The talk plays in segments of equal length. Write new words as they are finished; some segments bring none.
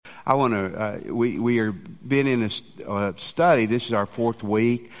I want to, we are been in a study. This is our 4th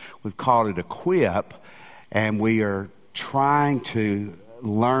week. We've called it Equip, and we are trying to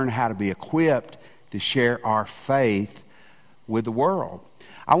learn how to be equipped to share our faith with the world.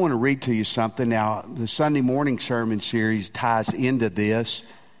 I want to read to you something. Now, the Sunday morning sermon series ties into this,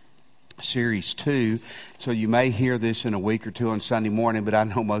 series 2, so you may hear this in a week or two on Sunday morning, but I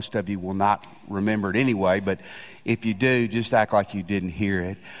know most of you will not remember it anyway, but if you do, just act like you didn't hear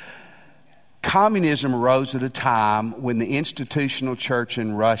it. Communism arose at a time when the institutional church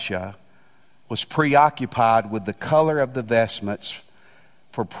in Russia was preoccupied with the color of the vestments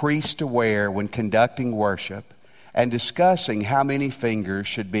for priests to wear when conducting worship and discussing how many fingers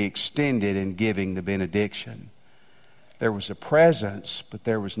should be extended in giving the benediction. There was a presence, but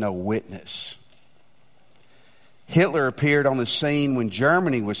there was no witness. Hitler appeared on the scene when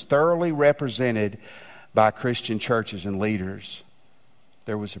Germany was thoroughly represented by Christian churches and leaders.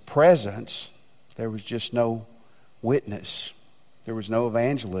 There was a presence, there was just no witness. There was no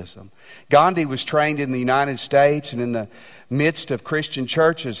evangelism. Gandhi was trained in the United States, and in the midst of Christian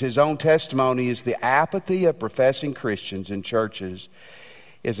churches, his own testimony is the apathy of professing Christians in churches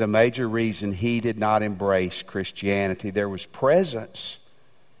is a major reason he did not embrace Christianity. There was presence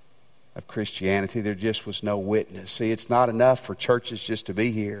of Christianity. There just was no witness. See, it's not enough for churches just to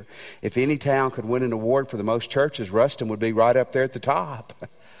be here. If any town could win an award for the most churches, Ruston would be right up there at the top.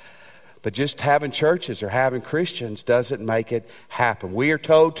 But just having churches or having Christians doesn't make it happen. We are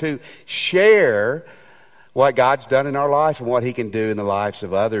told to share what God's done in our life and what He can do in the lives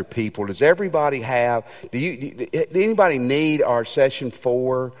of other people. Does everybody have, do anybody need our session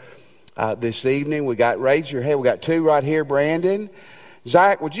 4 this evening? Raise your hand. We got 2 right here. Brandon.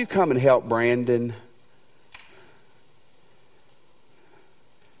 Zach, would you come and help Brandon?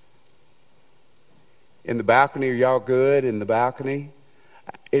 In the balcony, are y'all good in the balcony?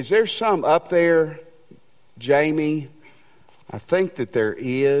 Is there some up there, Jamie? I think that there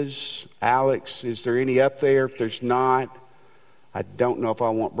is. Alex, is there any up there? If there's not, I don't know if I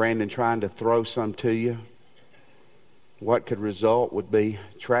want Brandon trying to throw some to you. What could result would be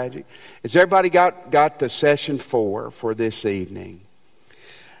tragic. Has everybody got the session 4 for this evening?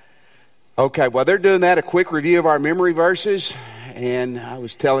 Okay, while they're doing that, a quick review of our memory verses. And I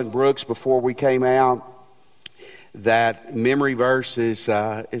was telling Brooks before we came out that memory verse is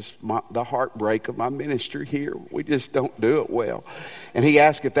the heartbreak of my ministry here. We just don't do it well. And he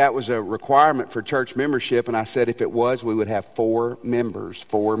asked if that was a requirement for church membership, and I said if it was, we would have 4 members.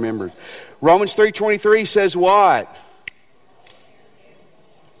 4 members. Romans 3:23 says what?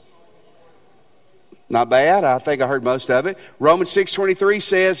 Not bad. I think I heard most of it. Romans 6:23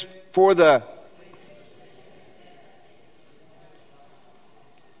 says for the...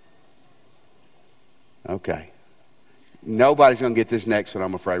 Okay. Nobody's going to get this next one,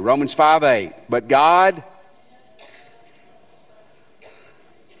 I'm afraid. Romans 5:8. But God...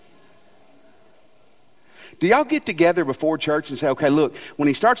 Do y'all get together before church and say, okay, look, when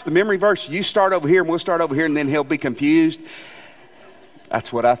he starts the memory verse, you start over here and we'll start over here, and then he'll be confused?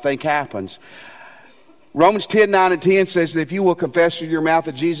 That's what I think happens. Romans 10:9 and 10 says that if you will confess with your mouth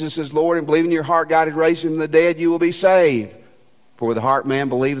that Jesus is Lord and believe in your heart God has raised him from the dead, you will be saved. For with the heart man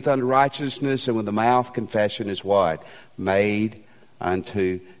believeth unto righteousness, and with the mouth confession is what? Made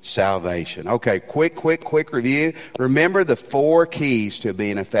unto salvation. Okay, quick review. Remember the 4 keys to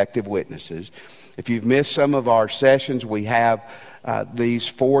being effective witnesses. If you've missed some of our sessions, we have these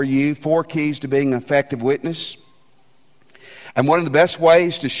for you. 4 keys to being an effective witness. And one of the best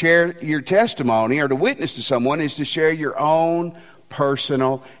ways to share your testimony or to witness to someone is to share your own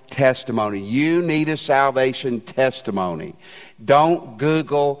personal testimony. You need a salvation testimony. Don't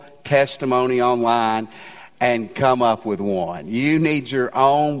Google testimony online and come up with one. You need your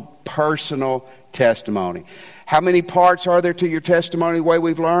own personal testimony. How many parts are there to your testimony the way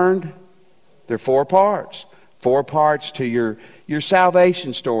we've learned? There are 4 parts. 4 parts to your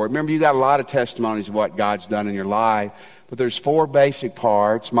salvation story. Remember, you got a lot of testimonies of what God's done in your life, but there's 4 basic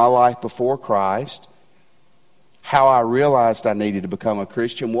parts. My life before Christ, how I realized I needed to become a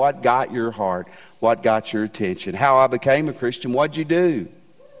Christian, what got your heart, what got your attention, how I became a Christian, what'd you do?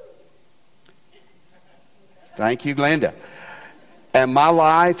 Thank you, Glenda. And my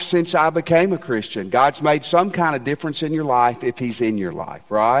life since I became a Christian. God's made some kind of difference in your life if He's in your life,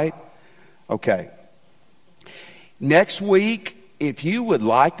 right? Okay. Next week, if you would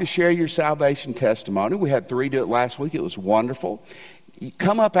like to share your salvation testimony, we had 3 do it last week. It was wonderful. You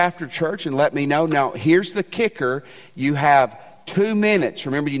come up after church and let me know. Now, here's the kicker. You have 2 minutes.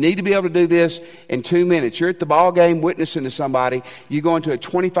 Remember, you need to be able to do this in 2 minutes. You're at the ball game witnessing to somebody. You go into a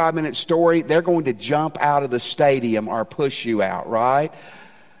 25-minute story. They're going to jump out of the stadium or push you out, right?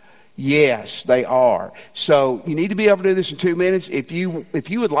 Yes, they are. So you need to be able to do this in 2 minutes. If you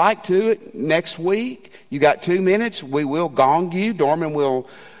would like to next week, you got 2 minutes. We will gong you. Dorman will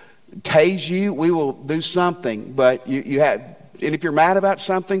tase you. We will do something. But you have, and if you're mad about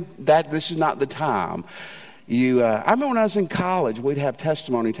something, this is not the time. I remember when I was in college, we'd have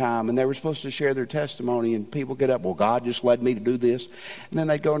testimony time, and they were supposed to share their testimony, and people get up, well, God just led me to do this. And then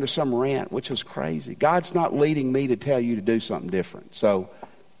they'd go into some rant, which was crazy. God's not leading me to tell you to do something different. So,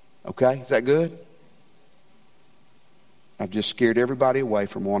 okay, is that good? I've just scared everybody away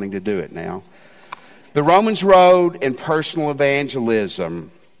from wanting to do it now. The Romans Road and personal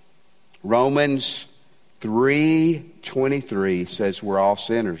evangelism. Romans 3:23 says we're all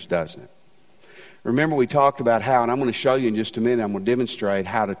sinners, doesn't it? Remember, we talked about how, and I'm going to show you in just a minute, I'm going to demonstrate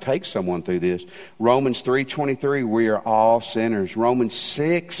how to take someone through this. Romans 3:23, we are all sinners. Romans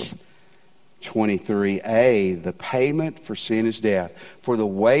 6:23a, the payment for sin is death. For the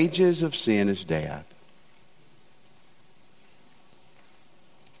wages of sin is death.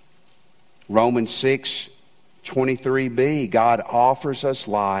 Romans 6:23b, God offers us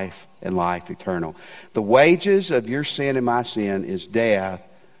life and life eternal. The wages of your sin and my sin is death,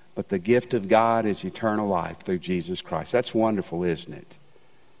 but the gift of God is eternal life through Jesus Christ. That's wonderful, isn't it?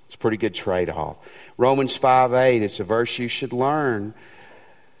 It's a pretty good trade-off. Romans 5:8, it's a verse you should learn.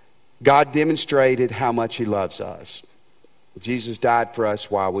 God demonstrated how much He loves us. Jesus died for us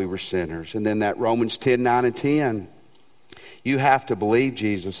while we were sinners. And then that Romans 10:9 and 10, you have to believe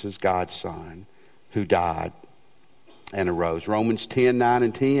Jesus is God's Son who died and arose. Romans 10:9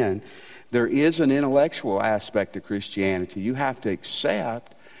 and 10, there is an intellectual aspect of Christianity. You have to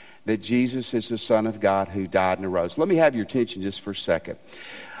accept that Jesus is the Son of God who died and arose. Let me have your attention just for a second.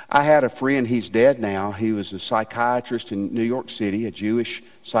 I had a friend, he's dead now. He was a psychiatrist in New York City, a Jewish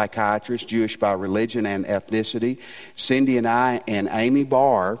psychiatrist, Jewish by religion and ethnicity. Cindy and I and Amy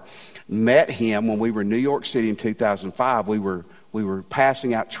Barr met him when we were in New York City in 2005. We were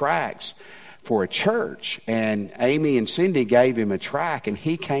passing out tracts for a church, and Amy and Cindy gave him a tract, and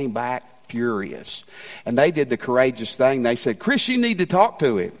he came back furious. And they did the courageous thing. They said, "Chris, you need to talk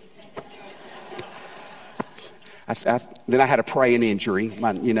to him." Then I had a praying injury.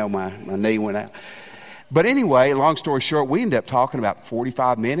 My knee went out. But anyway, long story short, we ended up talking about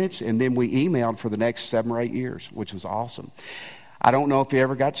 45 minutes, and then we emailed for the next 7 or 8 years, which was awesome. I don't know if he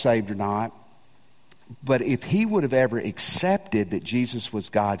ever got saved or not, but if he would have ever accepted that Jesus was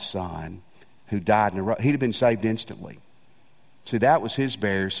God's Son who died, he'd have been saved instantly. See, that was his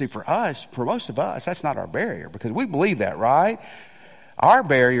barrier. See, for us, for most of us, that's not our barrier, because we believe that, right? Our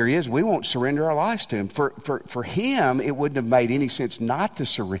barrier is we won't surrender our lives to Him. For him, it wouldn't have made any sense not to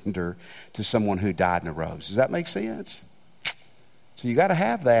surrender to someone who died and arose. Does that make sense? So you got to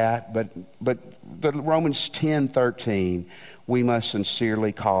have that. But the Romans 10:13, we must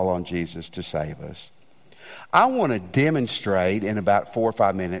sincerely call on Jesus to save us. I want to demonstrate in about 4 or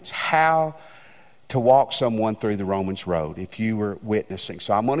 5 minutes how to walk someone through the Romans road if you were witnessing.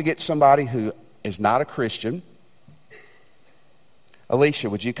 So I'm going to get somebody who is not a Christian. Alicia,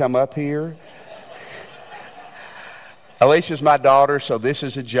 would you come up here? Alicia's my daughter, so this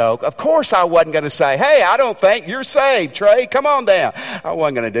is a joke. Of course I wasn't going to say, "Hey, I don't think you're saved, Trey. Come on down." I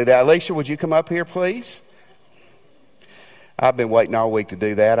wasn't going to do that. Alicia, would you come up here, please? I've been waiting all week to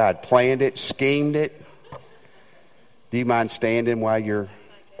do that. I'd planned it, schemed it. Do you mind standing while your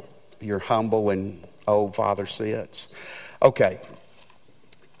humble and old father sits? Okay.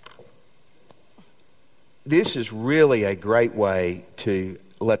 This is really a great way to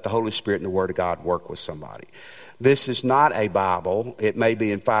let the Holy Spirit and the Word of God work with somebody. This is not a Bible. It may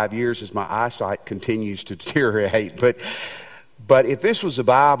be in 5 years as my eyesight continues to deteriorate. But if this was a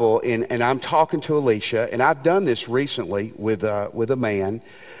Bible, and I'm talking to Alicia, and I've done this recently with a man,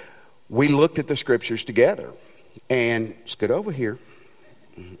 we looked at the Scriptures together. And scoot over here.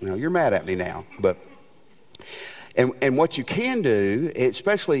 No, you're mad at me now, but... And what you can do,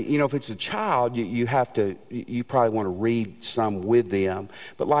 especially, if it's a child, you probably want to read some with them.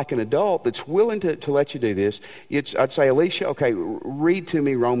 But like an adult that's willing to let you do this, I'd say, Alicia, okay, read to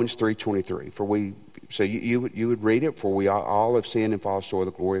me Romans 3:23. So you would read it, for we all have sinned and fall short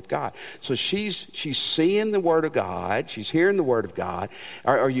of the glory of God. So she's seeing the Word of God. She's hearing the Word of God.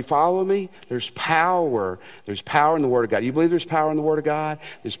 Are you following me? There's power. There's power in the Word of God. You believe there's power in the Word of God?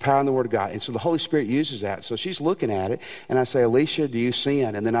 There's power in the Word of God. And so the Holy Spirit uses that. So she's looking at it, and I say, Alicia, do you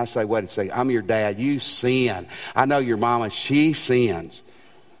sin? And then I say, what? Say, I'm your dad. You sin. I know your mama. She sins.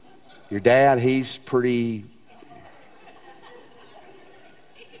 Your dad, he's pretty...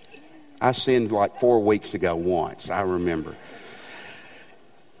 I sinned like 4 weeks ago once, I remember.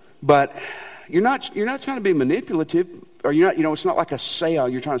 But you're not trying to be manipulative. or you're not, it's not like a sale.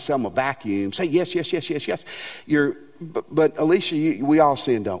 You're trying to sell them a vacuum. Say yes, yes, yes, yes, yes. But Alicia, we all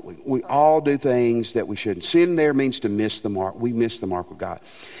sin, don't we? We all do things that we shouldn't. Sin there means to miss the mark. We miss the mark with God.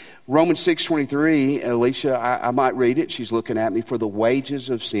 Romans 6:23, Alicia, I might read it. She's looking at me. For the wages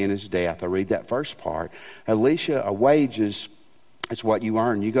of sin is death. I read that first part. Alicia, a wages is what you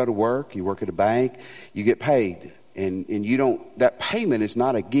earn. You go to work, you work at a bank, you get paid. And you don't, that payment is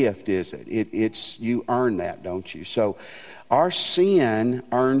not a gift, is it? It's, you earn that, don't you? So our sin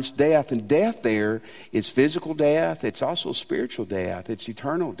earns death, and death there is physical death. It's also spiritual death. It's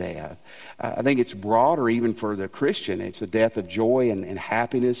eternal death. I think it's broader even for the Christian. It's a death of joy and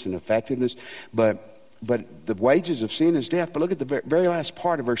happiness and effectiveness. But the wages of sin is death. But look at the very last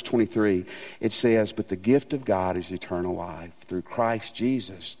part of verse 23. It says, but the gift of God is eternal life through Christ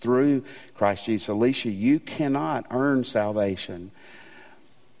Jesus. Through Christ Jesus. Alicia, you cannot earn salvation.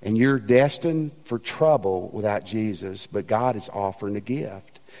 And you're destined for trouble without Jesus. But God is offering a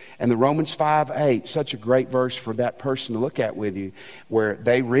gift. And the Romans 5:8, such a great verse for that person to look at with you, where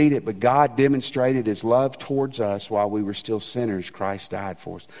they read it, but God demonstrated his love towards us while we were still sinners. Christ died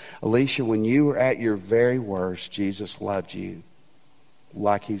for us. Alicia, when you were at your very worst, Jesus loved you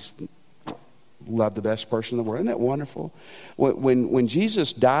like he's loved the best person in the world. Isn't that wonderful? When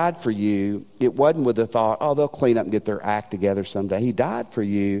Jesus died for you, it wasn't with the thought, oh, they'll clean up and get their act together someday. He died for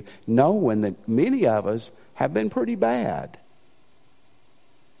you knowing that many of us have been pretty bad.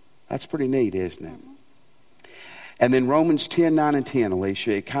 That's pretty neat, isn't it? And then Romans 10:9 and 10,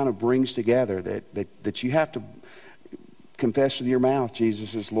 Alicia, it kind of brings together that you have to confess with your mouth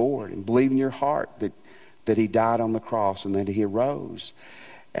Jesus is Lord and believe in your heart that he died on the cross and that he arose.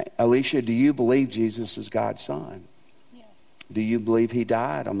 Alicia, do you believe Jesus is God's son? Yes. Do you believe he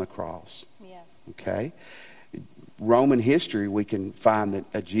died on the cross? Yes. Okay. Roman history, we can find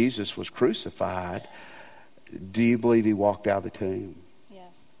that Jesus was crucified. Do you believe he walked out of the tomb?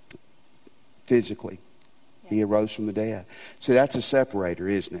 Physically. Yes. He arose from the dead. So that's a separator,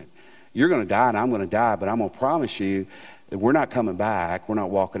 isn't it? You're going to die and I'm going to die, but I'm going to promise you that we're not coming back. We're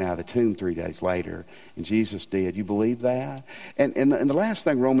not walking out of the tomb 3 days later. And Jesus did. You believe that? And the last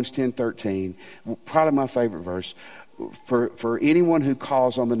thing, Romans 10:13, probably my favorite verse. For anyone who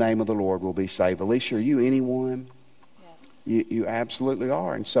calls on the name of the Lord will be saved. Alicia, are you anyone? Yes. You absolutely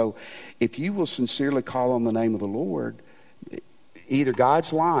are. And so if you will sincerely call on the name of the Lord, either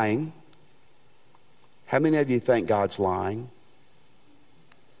God's lying. How many of you think God's lying?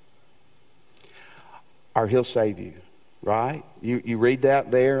 Or he'll save you, right? You read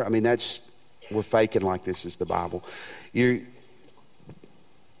that there? I mean, we're faking like this is the Bible.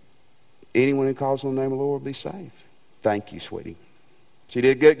 Anyone who calls on the name of the Lord will be saved. Thank you, sweetie. She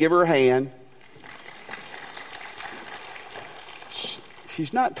did good. Give her a hand.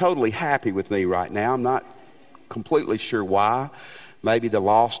 She's not totally happy with me right now. I'm not completely sure why. Maybe the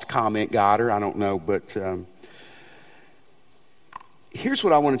lost comment got her. I don't know. But here's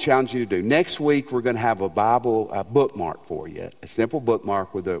what I want to challenge you to do. Next week, we're going to have a bookmark for you. A simple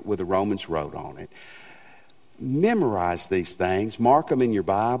bookmark with a Romans road on it. Memorize these things. Mark them in your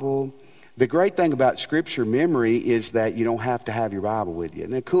Bible. The great thing about Scripture memory is that you don't have to have your Bible with you.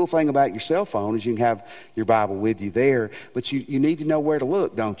 And the cool thing about your cell phone is you can have your Bible with you there, but you need to know where to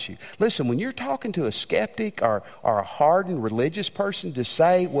look, don't you? Listen, when you're talking to a skeptic or a hardened religious person, to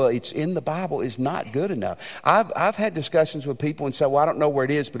say, well, it's in the Bible is not good enough. I've had discussions with people and say, well, I don't know where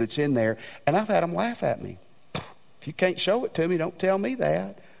it is, but it's in there. And I've had them laugh at me. If you can't show it to me, don't tell me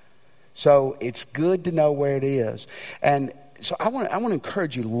that. So it's good to know where it is. And so I want to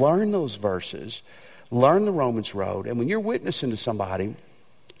encourage you, learn those verses, learn the Romans road, and when you're witnessing to somebody,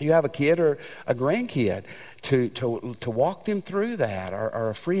 you have a kid or a grandkid, to walk them through that,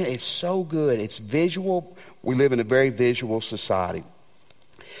 or a friend. It's so good. It's visual. We live in a very visual society.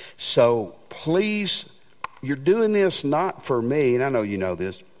 So please, you're doing this not for me, and I know you know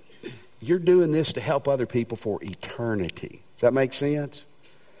this. You're doing this to help other people for eternity. Does that make sense?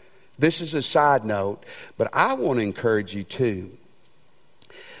 This is a side note, but I want to encourage you too.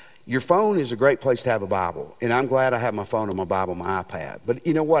 Your phone is a great place to have a Bible, and I'm glad I have my phone and my Bible, my iPad. But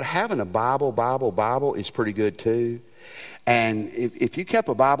you know what? Having a Bible is pretty good too. And if you kept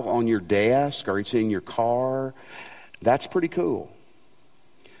a Bible on your desk or it's in your car, that's pretty cool.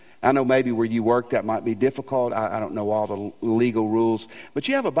 I know maybe where you work that might be difficult. I don't know all the legal rules, but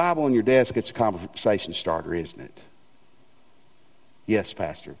you have a Bible on your desk, it's a conversation starter, isn't it? Yes,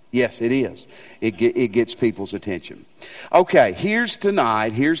 Pastor. Yes, it is. It gets people's attention. Okay, here's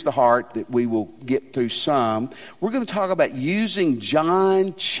the heart that we will get through some. We're going to talk about using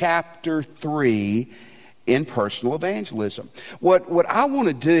John chapter 3 in personal evangelism. What I want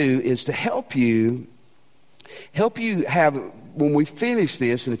to do is to help you help you have, when we finish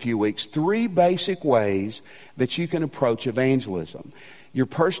this in a few weeks, 3 basic ways that you can approach evangelism. Your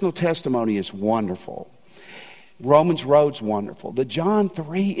personal testimony is wonderful. Romans Road's wonderful. The John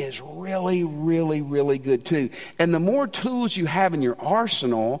 3 is really, really, really good too. And the more tools you have in your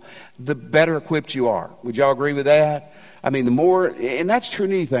arsenal, the better equipped you are. Would y'all agree with that? I mean, the more, and that's true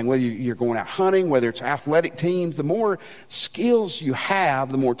in anything, whether you're going out hunting, whether it's athletic teams, the more skills you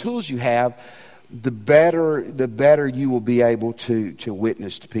have, the more tools you have, the better you will be able to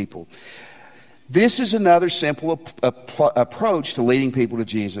witness to people. This is another simple approach to leading people to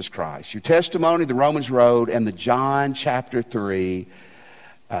Jesus Christ. Your testimony, the Romans Road, and the John chapter 3,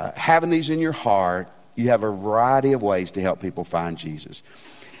 having these in your heart, you have a variety of ways to help people find Jesus.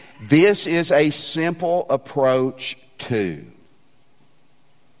 This is a simple approach too.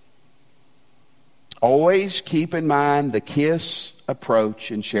 Always keep in mind the KISS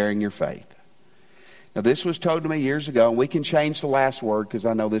approach in sharing your faith. Now, this was told to me years ago, and we can change the last word because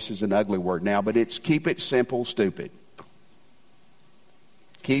I know this is an ugly word now, but it's keep it simple, stupid.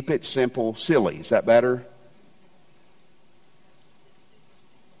 Keep it simple, silly. Is that better?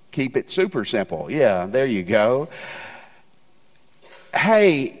 Keep it super simple. Yeah, there you go.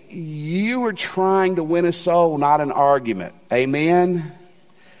 Hey, you are trying to win a soul, not an argument. Amen?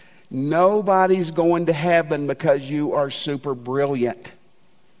 Nobody's going to heaven because you are super brilliant.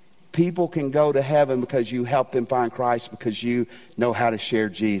 People can go to heaven because you help them find Christ, because you know how to share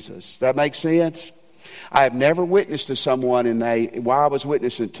Jesus. That makes sense? I have never witnessed to someone and while I was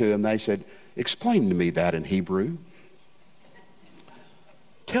witnessing to them, they said, explain to me that in Hebrew.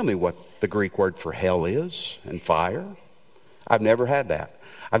 Tell me what the Greek word for hell is and fire. I've never had that.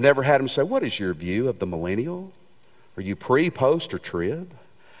 I've never had them say, what is your view of the millennial? Are you pre, post, or trib?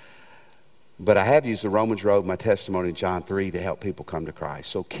 But I have used the Romans Road, my testimony in John 3 to help people come to Christ.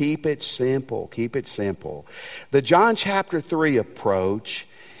 So keep it simple. Keep it simple. The John chapter 3 approach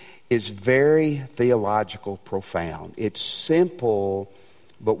is very theological, profound. It's simple,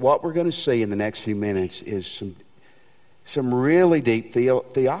 but what we're going to see in the next few minutes is some really deep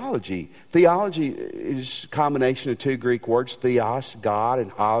theology. Theology is a combination of 2 Greek words, theos, God,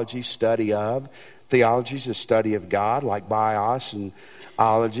 and ology, study of. Theology is a study of God, like bios and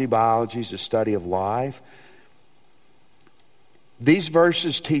ology. Biology is a study of life. These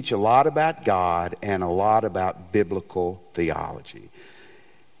verses teach a lot about God and a lot about biblical theology.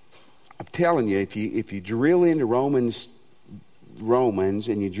 I'm telling you, if you drill into Romans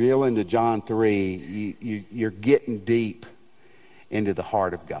and you drill into John 3, you're getting deep into the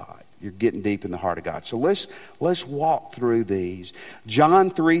heart of God. You're getting deep in the heart of God. So let's walk through these.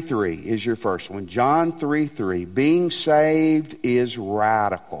 John 3:3 is your first one. John 3:3. Being saved is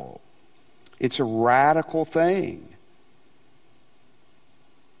radical. It's a radical thing.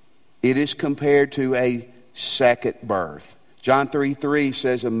 It is compared to a second birth. John 3:3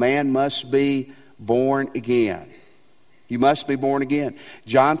 says a man must be born again. You must be born again.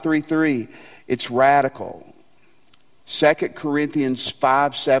 John 3:3, it's radical. 2 Corinthians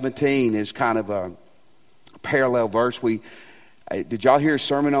 5:17 is kind of a parallel verse. Did y'all hear a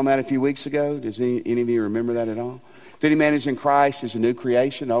sermon on that a few weeks ago? Does any of you remember that at all? If any man is in Christ, is a new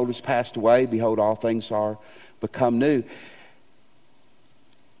creation. Old has passed away. Behold, all things are become new.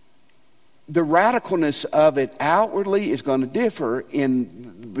 The radicalness of it outwardly is going to differ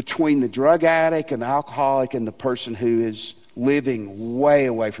between the drug addict and the alcoholic and the person who is living way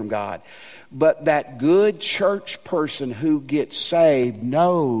away from God. But that good church person who gets saved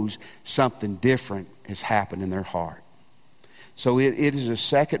knows something different has happened in their heart. So it is a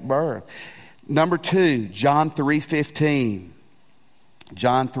second birth. Number 2, John 3:15.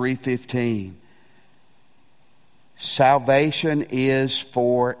 John 3:15. Salvation is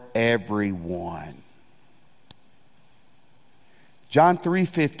for everyone. John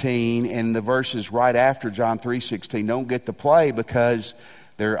 3:15 and the verses right after John 3:16 don't get to play because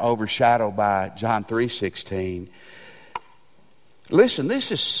they're overshadowed by John 3:16. Listen,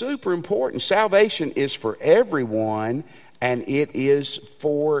 this is super important. Salvation is for everyone, and it is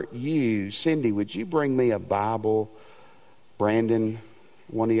for you. Cindy, would you bring me a Bible? Brandon,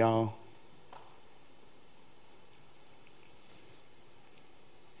 one of y'all?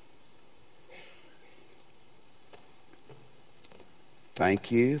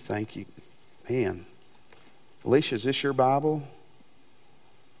 Thank you. Thank you. Man. Alicia, is this your Bible?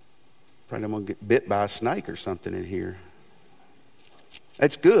 Probably I'm going to get bit by a snake or something in here.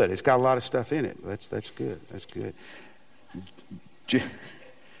 That's good. It's got a lot of stuff in it. That's good. That's good.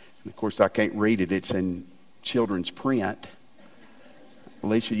 Of course, I can't read it. It's in children's print.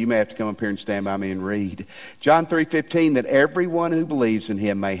 Alicia, you may have to come up here and stand by me and read. John 3:15, that everyone who believes in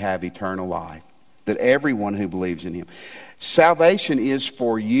him may have eternal life. that everyone who believes in him. Salvation is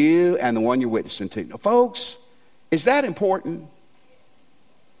for you and the one you're witnessing to. Now, folks, is that important?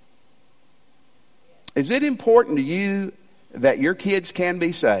 Is it important to you that your kids can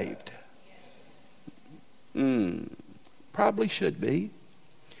be saved? Probably should be.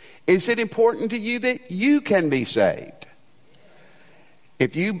 Is it important to you that you can be saved?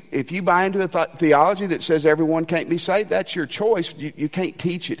 If you buy into a theology that says everyone can't be saved, that's your choice. You can't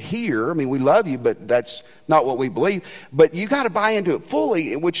teach it here. I mean, we love you, but that's not what we believe. But you got to buy into it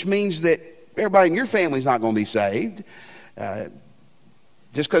fully, which means that everybody in your family is not going to be saved.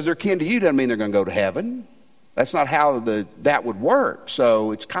 Just because they're kin to you doesn't mean they're going to go to heaven. That's not how that would work.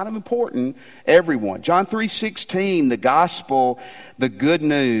 So it's kind of important, everyone. John 3:16, the gospel, the good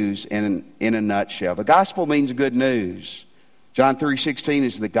news in a nutshell. The gospel means good news. John 3:16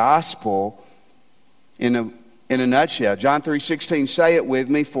 is the gospel in a nutshell. John 3:16, say it with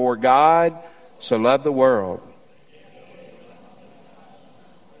me. For God so loved the world.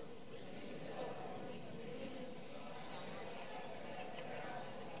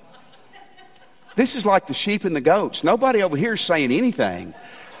 This is like the sheep and the goats. Nobody over here is saying anything.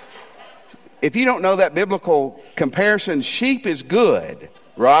 If you don't know that biblical comparison, sheep is good,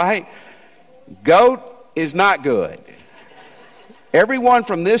 right? Goat is not good. Everyone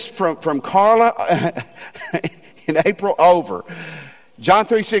from Carla in April over. John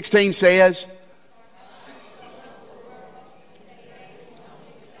 3:16 says,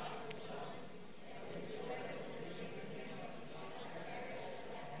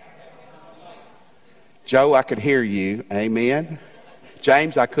 Joe, I could hear you. Amen.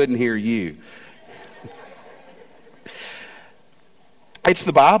 James, I couldn't hear you. It's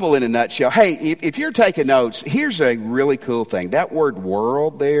the Bible in a nutshell. Hey, if you're taking notes, here's a really cool thing. That word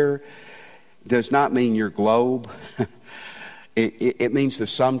world there does not mean your globe. It means the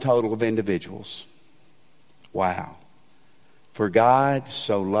sum total of individuals. Wow. For God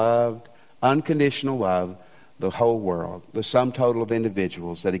so loved, unconditional love, the whole world, the sum total of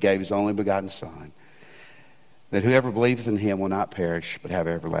individuals, that he gave his only begotten Son, that whoever believes in him will not perish but have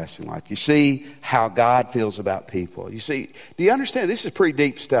everlasting life. You see how God feels about people. You see, do you understand? This is pretty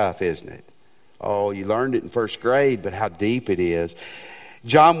deep stuff, isn't it? Oh, you learned it in first grade, but how deep it is.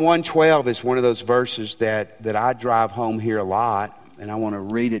 John 1:12 is one of those verses that I drive home here a lot, and I want to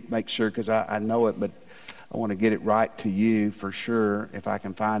read it, make sure, because I know it, but I want to get it right to you for sure, if I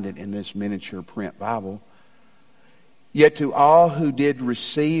can find it in this miniature print Bible. Yet to all who did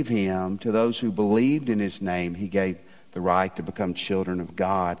receive him, to those who believed in his name, he gave the right to become children of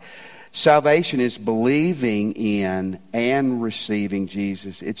God. Salvation is believing in and receiving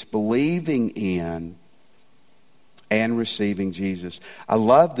Jesus. It's believing in and receiving Jesus. I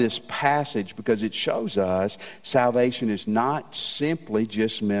love this passage because it shows us salvation is not simply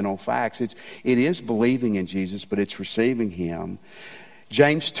just mental facts. It is believing in Jesus, but it's receiving him.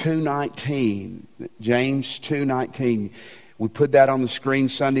 James 2:19. James 2:19. We put that on the screen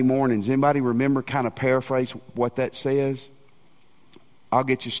Sunday mornings. Anybody remember, kind of paraphrase what that says? I'll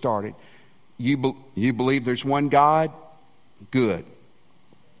get you started. You believe there's one God? Good.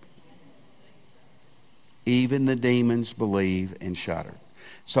 Even the demons believe and shudder.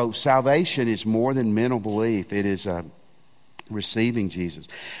 So salvation is more than mental belief. It is receiving Jesus.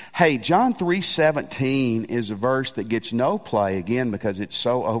 Hey, John 3:17 is a verse that gets no play, again, because it's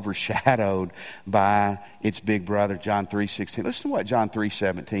so overshadowed by its big brother, John 3:16. Listen to what John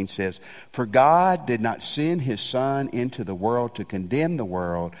 3:17 says. For God did not send his Son into the world to condemn the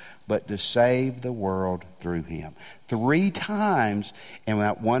world, but to save the world through him. 3 times in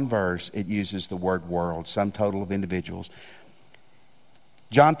that one verse it uses the word world, sum total of individuals.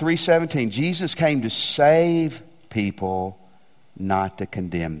 John 3:17, Jesus came to save people, not to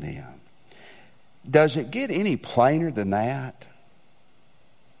condemn them. Does it get any plainer than that?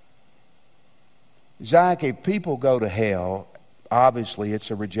 Zach, if people go to hell, obviously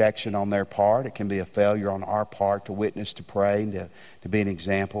it's a rejection on their part. It can be a failure on our part to witness, to pray, and to be an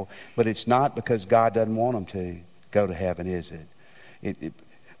example. But it's not because God doesn't want them to go to heaven, is it?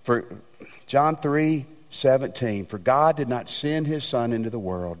 For John 3:17, for God did not send his Son into the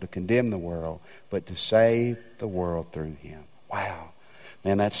world to condemn the world, but to save the world through him. Wow.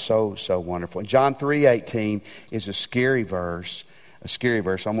 Man, that's so, so wonderful. And John 3:18 is a scary verse.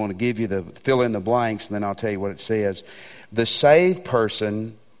 I'm going to give you the fill in the blanks, and then I'll tell you what it says. The saved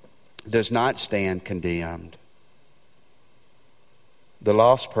person does not stand condemned. The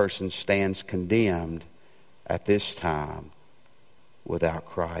lost person stands condemned at this time without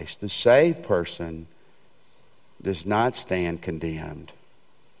Christ. The saved person does not stand condemned.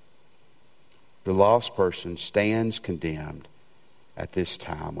 The lost person stands condemned at this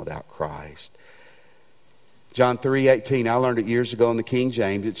time without Christ. John 3:18, I learned it years ago in the King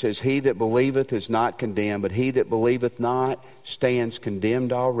James. It says, he that believeth is not condemned, but he that believeth not stands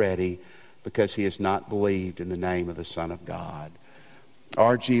condemned already, because he has not believed in the name of the Son of God.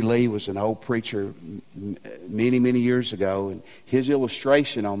 R.G. Lee was an old preacher many, many years ago, and his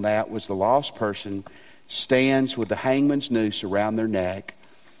illustration on that was the lost person stands with the hangman's noose around their neck,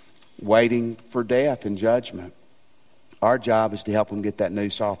 waiting for death and judgment. Our job is to help them get that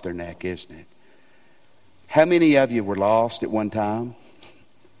noose off their neck, isn't it? How many of you were lost at one time?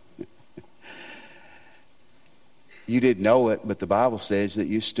 You didn't know it, but the Bible says that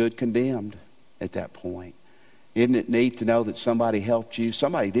you stood condemned at that point. Isn't it neat to know that somebody helped you?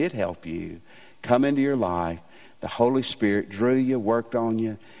 Somebody did help you come into your life. The Holy Spirit drew you, worked on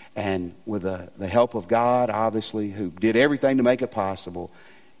you, and with the help of God, obviously, who did everything to make it possible,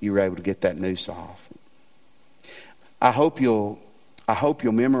 you were able to get that noose off. I hope you'll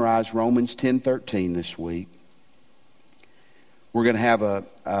memorize Romans 10:13 this week. We're going to have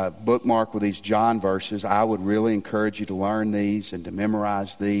a bookmark with these John verses. I would really encourage you to learn these and to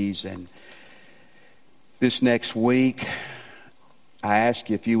memorize these. And this next week, I asked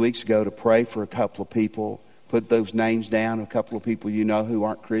you a few weeks ago to pray for a couple of people. Put those names down, a couple of people you know who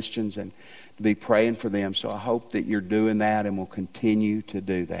aren't Christians, and to be praying for them. So I hope that you're doing that and will continue to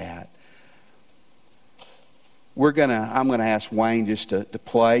do that. I'm going to ask Wayne just to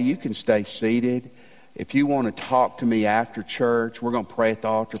play. You can stay seated. If you want to talk to me after church, we're going to pray at the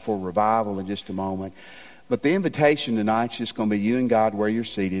altar for revival in just a moment. But the invitation tonight is just going to be you and God where you're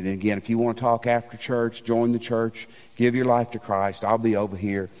seated. And again, if you want to talk after church, join the church, give your life to Christ, I'll be over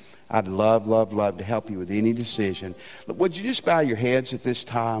here. I'd love, love, love to help you with any decision. But would you just bow your heads at this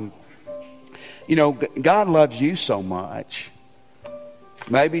time? You know, God loves you so much.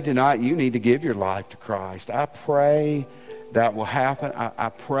 Maybe tonight you need to give your life to Christ. I pray that will happen. I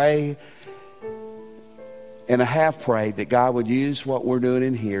pray, and I have prayed that God would use what we're doing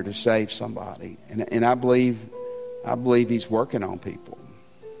in here to save somebody. And I believe He's working on people.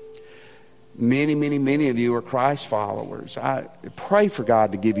 Many, many, many of you are Christ followers. I pray for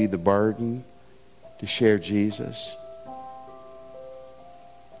God to give you the burden to share Jesus.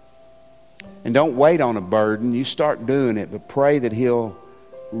 And don't wait on a burden. You start doing it, but pray that He'll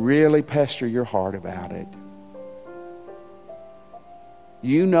really pester your heart about it.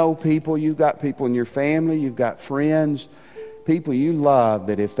 You know people, you've got people in your family, you've got friends, people you love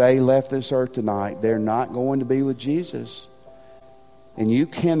that if they left this earth tonight, they're not going to be with Jesus. And you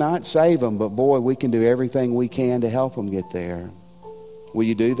cannot save them, but boy, we can do everything we can to help them get there. Will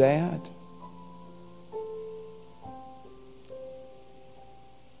you do that?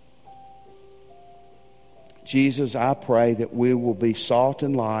 Jesus, I pray that we will be salt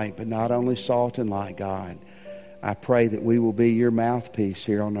and light, but not only salt and light, God. I pray that we will be your mouthpiece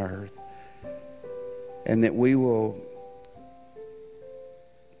here on earth. And that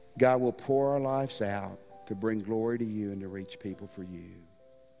God will pour our lives out to bring glory to you and to reach people for you.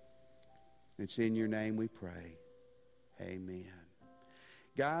 It's in your name we pray. Amen.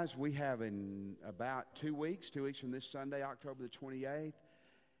 Guys, we have in about 2 weeks from this Sunday, October the 28th,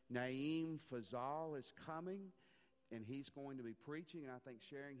 Naeem Fazal is coming, and he's going to be preaching and I think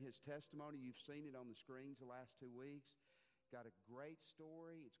sharing his testimony. You've seen it on the screens the last 2 weeks. Got a great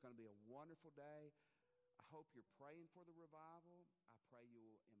story. It's going to be a wonderful day. I hope you're praying for the revival.